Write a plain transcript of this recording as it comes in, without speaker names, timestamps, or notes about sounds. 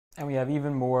And we have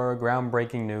even more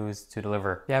groundbreaking news to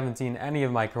deliver. If you haven't seen any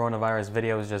of my coronavirus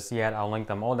videos just yet, I'll link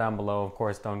them all down below. Of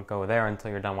course, don't go there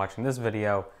until you're done watching this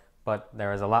video, but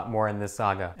there is a lot more in this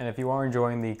saga. And if you are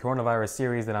enjoying the coronavirus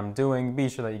series that I'm doing, be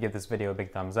sure that you give this video a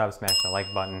big thumbs up, smash the like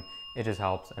button. It just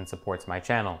helps and supports my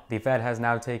channel. The Fed has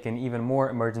now taken even more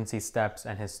emergency steps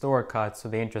and historic cuts to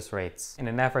the interest rates. In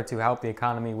an effort to help the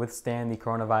economy withstand the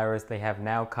coronavirus, they have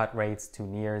now cut rates to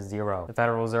near zero. The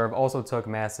Federal Reserve also took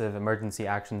massive emergency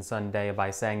action Sunday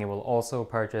by saying it will also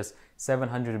purchase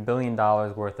 $700 billion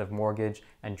worth of mortgage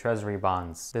and treasury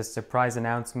bonds. This surprise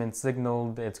announcement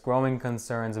signaled its growing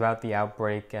concerns about the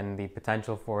outbreak and the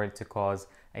potential for it to cause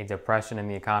a depression in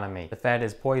the economy. The Fed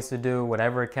is poised to do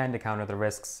whatever it can to counter the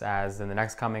risks, as in the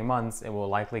next coming months it will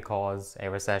likely cause a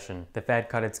recession. The Fed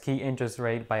cut its key interest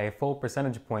rate by a full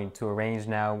percentage point to a range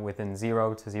now within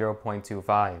 0 to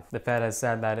 0.25. The Fed has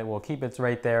said that it will keep its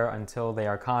rate there until they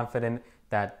are confident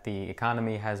that the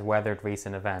economy has weathered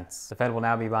recent events. The Fed will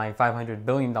now be buying $500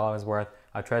 billion worth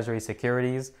of Treasury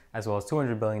securities, as well as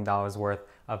 $200 billion worth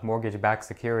of mortgage-backed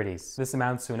securities. This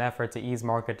amounts to an effort to ease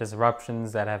market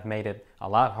disruptions that have made it a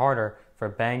lot harder for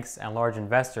banks and large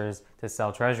investors to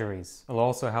sell treasuries. It will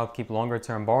also help keep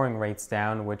longer-term borrowing rates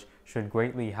down, which should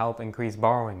greatly help increase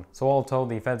borrowing. So all told,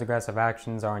 the Fed's aggressive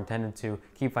actions are intended to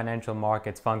keep financial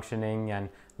markets functioning and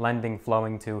lending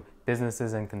flowing to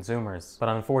businesses and consumers. But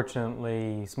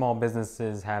unfortunately, small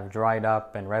businesses have dried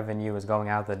up and revenue is going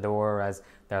out the door as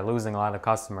they're losing a lot of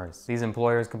customers. These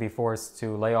employers could be forced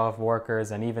to lay off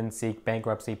workers and even seek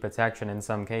bankruptcy protection in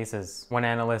some cases. One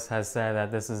analyst has said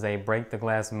that this is a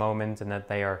break-the-glass moment and that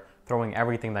they are throwing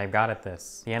everything they've got at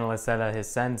this. The analyst said that his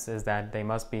sense is that they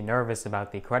must be nervous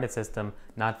about the credit system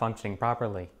not functioning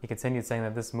properly. He continued saying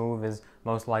that this move is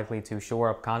most likely to shore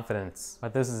up confidence.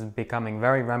 But this is becoming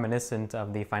very reminiscent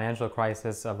of the financial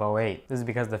crisis of '08. This is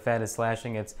because the Fed is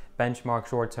slashing its benchmark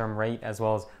short-term rate as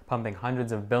well as pumping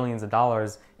hundreds of billions of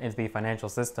dollars into the financial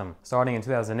system. Starting in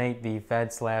 2008, the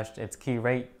Fed slashed its key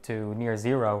rate to near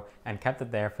zero and kept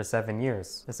it there for 7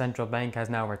 years. The central bank has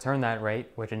now returned that rate,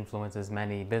 which influences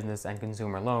many business and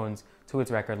consumer loans, to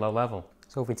its record low level.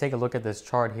 So if we take a look at this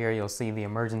chart here, you'll see the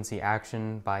emergency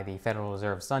action by the Federal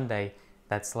Reserve Sunday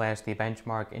that slashed the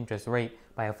benchmark interest rate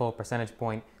by a full percentage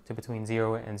point to between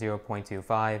 0 and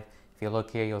 0.25. If you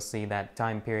look here, you'll see that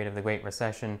time period of the Great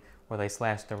Recession where they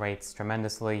slashed the rates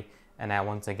tremendously, and now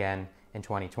once again in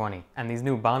 2020. And these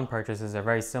new bond purchases are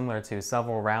very similar to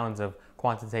several rounds of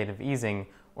quantitative easing,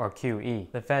 or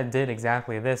QE. The Fed did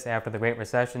exactly this after the Great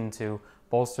Recession to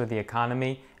bolster the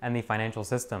economy and the financial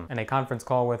system. In a conference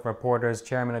call with reporters,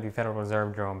 Chairman of the Federal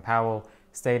Reserve, Jerome Powell,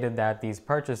 stated that these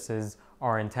purchases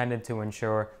are intended to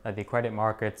ensure that the credit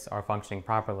markets are functioning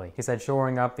properly. He said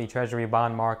shoring up the Treasury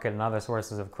bond market and other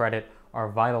sources of credit are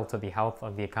vital to the health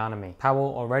of the economy.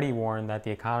 Powell already warned that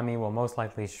the economy will most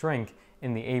likely shrink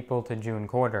in the April to June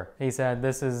quarter. He said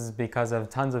this is because of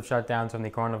tons of shutdowns from the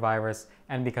coronavirus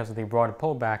and because of the broad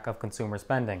pullback of consumer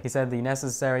spending. He said the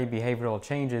necessary behavioral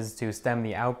changes to stem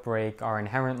the outbreak are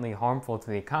inherently harmful to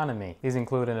the economy. These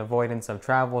include an avoidance of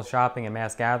travel, shopping, and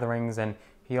mass gatherings, and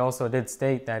he also did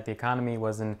state that the economy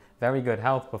was in very good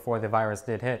health before the virus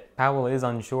did hit. Powell is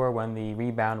unsure when the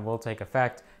rebound will take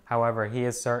effect. However, he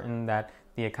is certain that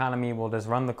the economy will just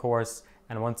run the course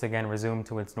and once again resume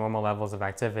to its normal levels of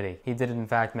activity. He did in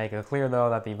fact make it clear though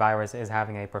that the virus is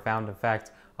having a profound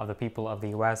effect on the people of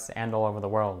the US and all over the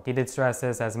world. He did stress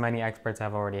this, as many experts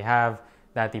have already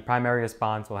that the primary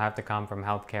response will have to come from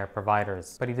healthcare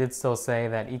providers. But he did still say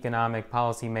that economic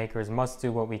policymakers must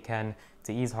do what we can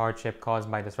to ease hardship caused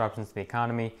by disruptions to the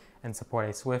economy and support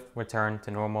a swift return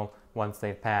to normal once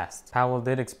they've passed. Powell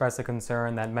did express a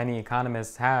concern that many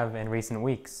economists have in recent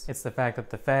weeks. It's the fact that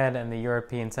the Fed and the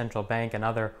European Central Bank and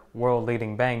other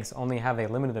world-leading banks only have a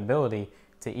limited ability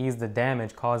to ease the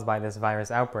damage caused by this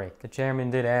virus outbreak. The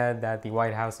chairman did add that the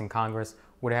White House and Congress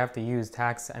would have to use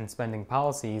tax and spending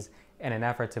policies in an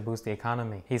effort to boost the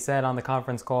economy. He said on the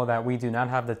conference call that we do not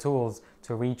have the tools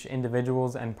to reach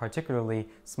individuals and particularly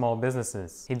small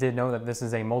businesses. He did know that this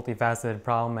is a multifaceted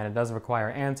problem and it does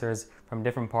require answers from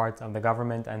different parts of the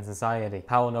government and society.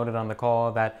 Powell noted on the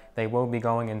call that they will be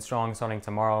going in strong starting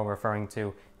tomorrow, referring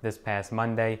to this past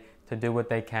Monday, to do what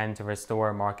they can to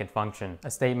restore market function. A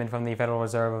statement from the Federal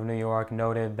Reserve of New York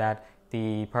noted that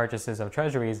the purchases of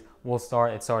treasuries will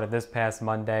start. It started this past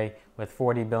Monday with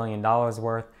 $40 billion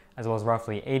worth, as well as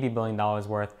roughly $80 billion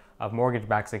worth of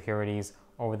mortgage-backed securities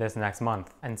over this next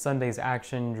month. And Sunday's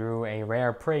action drew a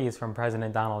rare praise from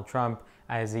President Donald Trump,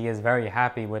 as he is very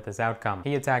happy with this outcome.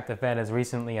 He attacked the Fed as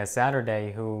recently as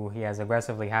Saturday, who he has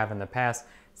aggressively have in the past,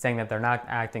 saying that they're not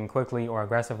acting quickly or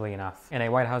aggressively enough. In a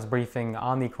White House briefing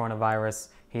on the coronavirus,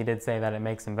 he did say that it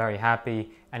makes him very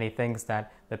happy, and he thinks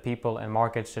that the people and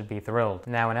markets should be thrilled.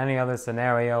 Now, in any other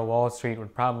scenario, Wall Street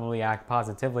would probably act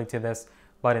positively to this,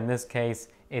 but in this case,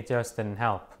 it just didn't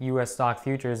help. U.S. stock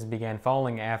futures began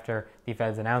falling after the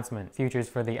Fed's announcement. Futures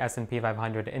for the S&P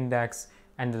 500 index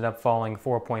ended up falling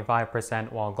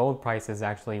 4.5%, while gold prices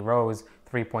actually rose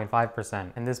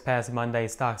 3.5%. And this past Monday,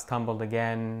 stocks tumbled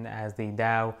again as the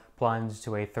Dow plunged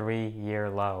to a 3-year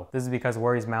low. This is because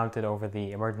worries mounted over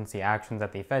the emergency actions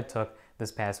that the Fed took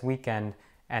this past weekend,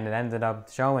 and it ended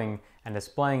up showing and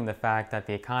displaying the fact that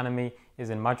the economy is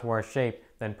in much worse shape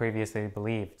than previously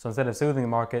believed. So instead of soothing the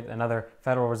market, another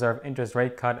Federal Reserve interest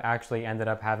rate cut actually ended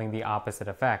up having the opposite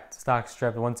effect. Stocks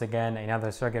stripped once again,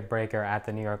 another circuit breaker at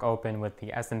the New York Open, with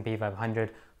the S&P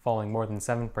 500 falling more than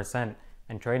 7%,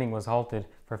 and trading was halted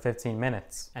for 15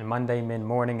 minutes. And Monday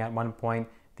mid-morning at one point,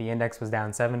 the index was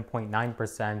down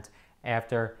 7.9%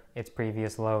 after its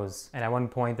previous lows. And at one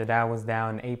point, the Dow was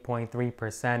down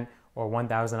 8.3%, or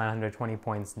 1,920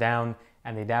 points down,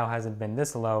 and the Dow hasn't been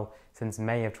this low since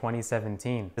May of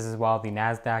 2017. This is while the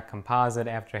NASDAQ composite,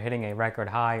 after hitting a record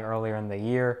high earlier in the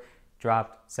year,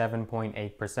 dropped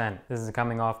 7.8%. This is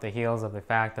coming off the heels of the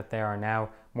fact that there are now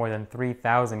more than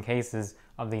 3,000 cases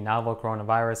of the novel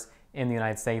coronavirus in the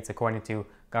United States, according to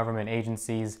government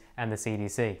agencies and the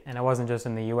CDC. And it wasn't just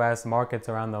in the US, markets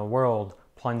around the world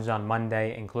plunged on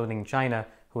Monday, including China,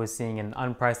 who is seeing an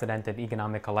unprecedented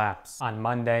economic collapse. On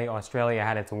Monday, Australia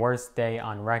had its worst day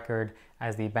on record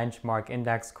as the benchmark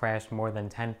index crashed more than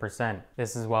 10%.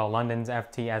 This is while London's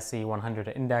FTSE 100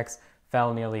 index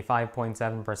fell nearly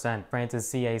 5.7%.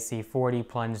 France's CAC 40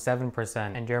 plunged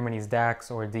 7%, and Germany's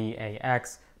DAX, or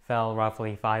DAX, fell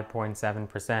roughly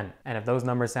 5.7%. And if those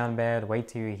numbers sound bad, wait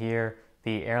till you hear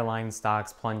the airline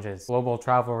stocks plunges. Global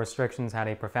travel restrictions had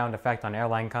a profound effect on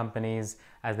airline companies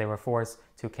as they were forced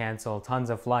to cancel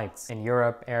tons of flights. In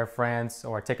Europe, Air France,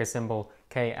 or ticker symbol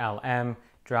KLM,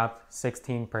 dropped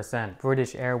 16%.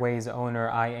 British Airways owner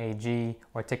IAG,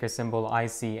 or ticker symbol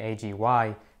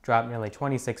ICAGY, dropped nearly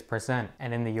 26%.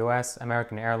 And in the US,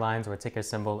 American Airlines, or ticker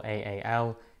symbol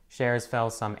AAL, shares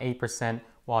fell some 8%,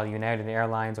 while United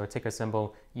Airlines, or ticker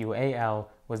symbol UAL,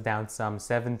 was down some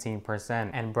 17%.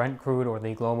 And Brent crude, or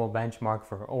the global benchmark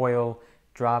for oil,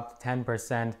 dropped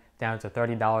 10%, down to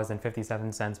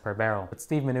 $30.57 per barrel. But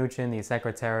Steve Mnuchin, the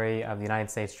Secretary of the United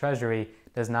States Treasury,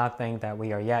 does not think that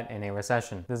we are yet in a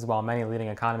recession. This is while many leading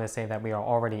economists say that we are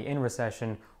already in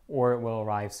recession or it will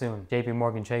arrive soon. JP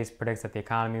Morgan Chase predicts that the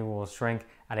economy will shrink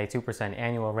at a 2%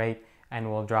 annual rate and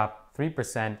will drop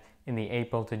 3% in the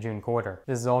April to June quarter.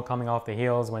 This is all coming off the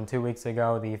heels when 2 weeks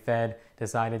ago the Fed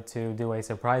decided to do a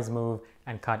surprise move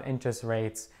and cut interest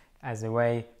rates as a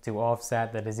way to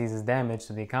offset the disease's damage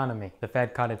to the economy. The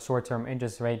Fed cut its short-term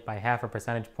interest rate by 0.5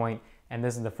 percentage point, and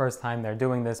this is the first time they're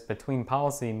doing this between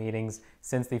policy meetings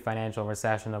since the financial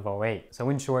recession of 2008.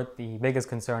 So in short, the biggest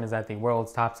concern is that the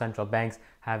world's top central banks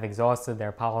have exhausted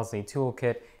their policy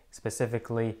toolkit,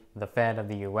 specifically the Fed of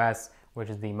the US, which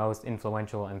is the most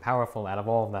influential and powerful out of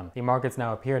all of them. The markets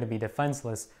now appear to be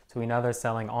defenseless to another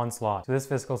selling onslaught. So this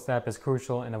fiscal step is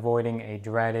crucial in avoiding a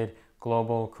dreaded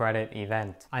global credit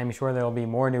event. I am sure there will be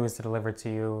more news to deliver to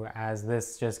you as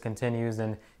this just continues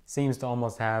and seems to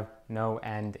almost have no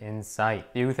end in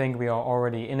sight. Do you think we are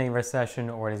already in a recession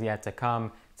or it is yet to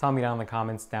come? Tell me down in the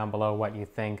comments down below what you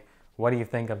think. What do you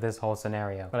think of this whole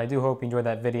scenario? But I do hope you enjoyed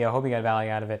that video. Hope you got value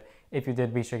out of it. If you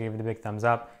did, be sure to give it a big thumbs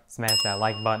up, smash that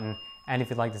like button. And if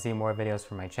you'd like to see more videos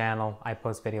from my channel, I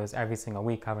post videos every single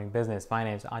week covering business,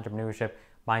 finance, entrepreneurship,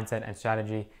 mindset, and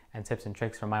strategy, and tips and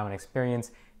tricks from my own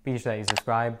experience. Be sure that you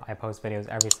subscribe. I post videos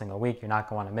every single week. You're not going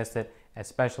to want to miss it,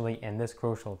 especially in this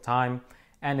crucial time.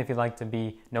 And if you'd like to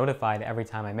be notified every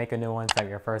time I make a new one so that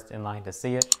you're first in line to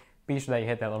see it, be sure that you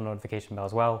hit that little notification bell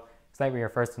as well so that you're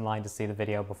first in line to see the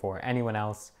video before anyone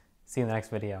else. See you in the next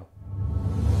video.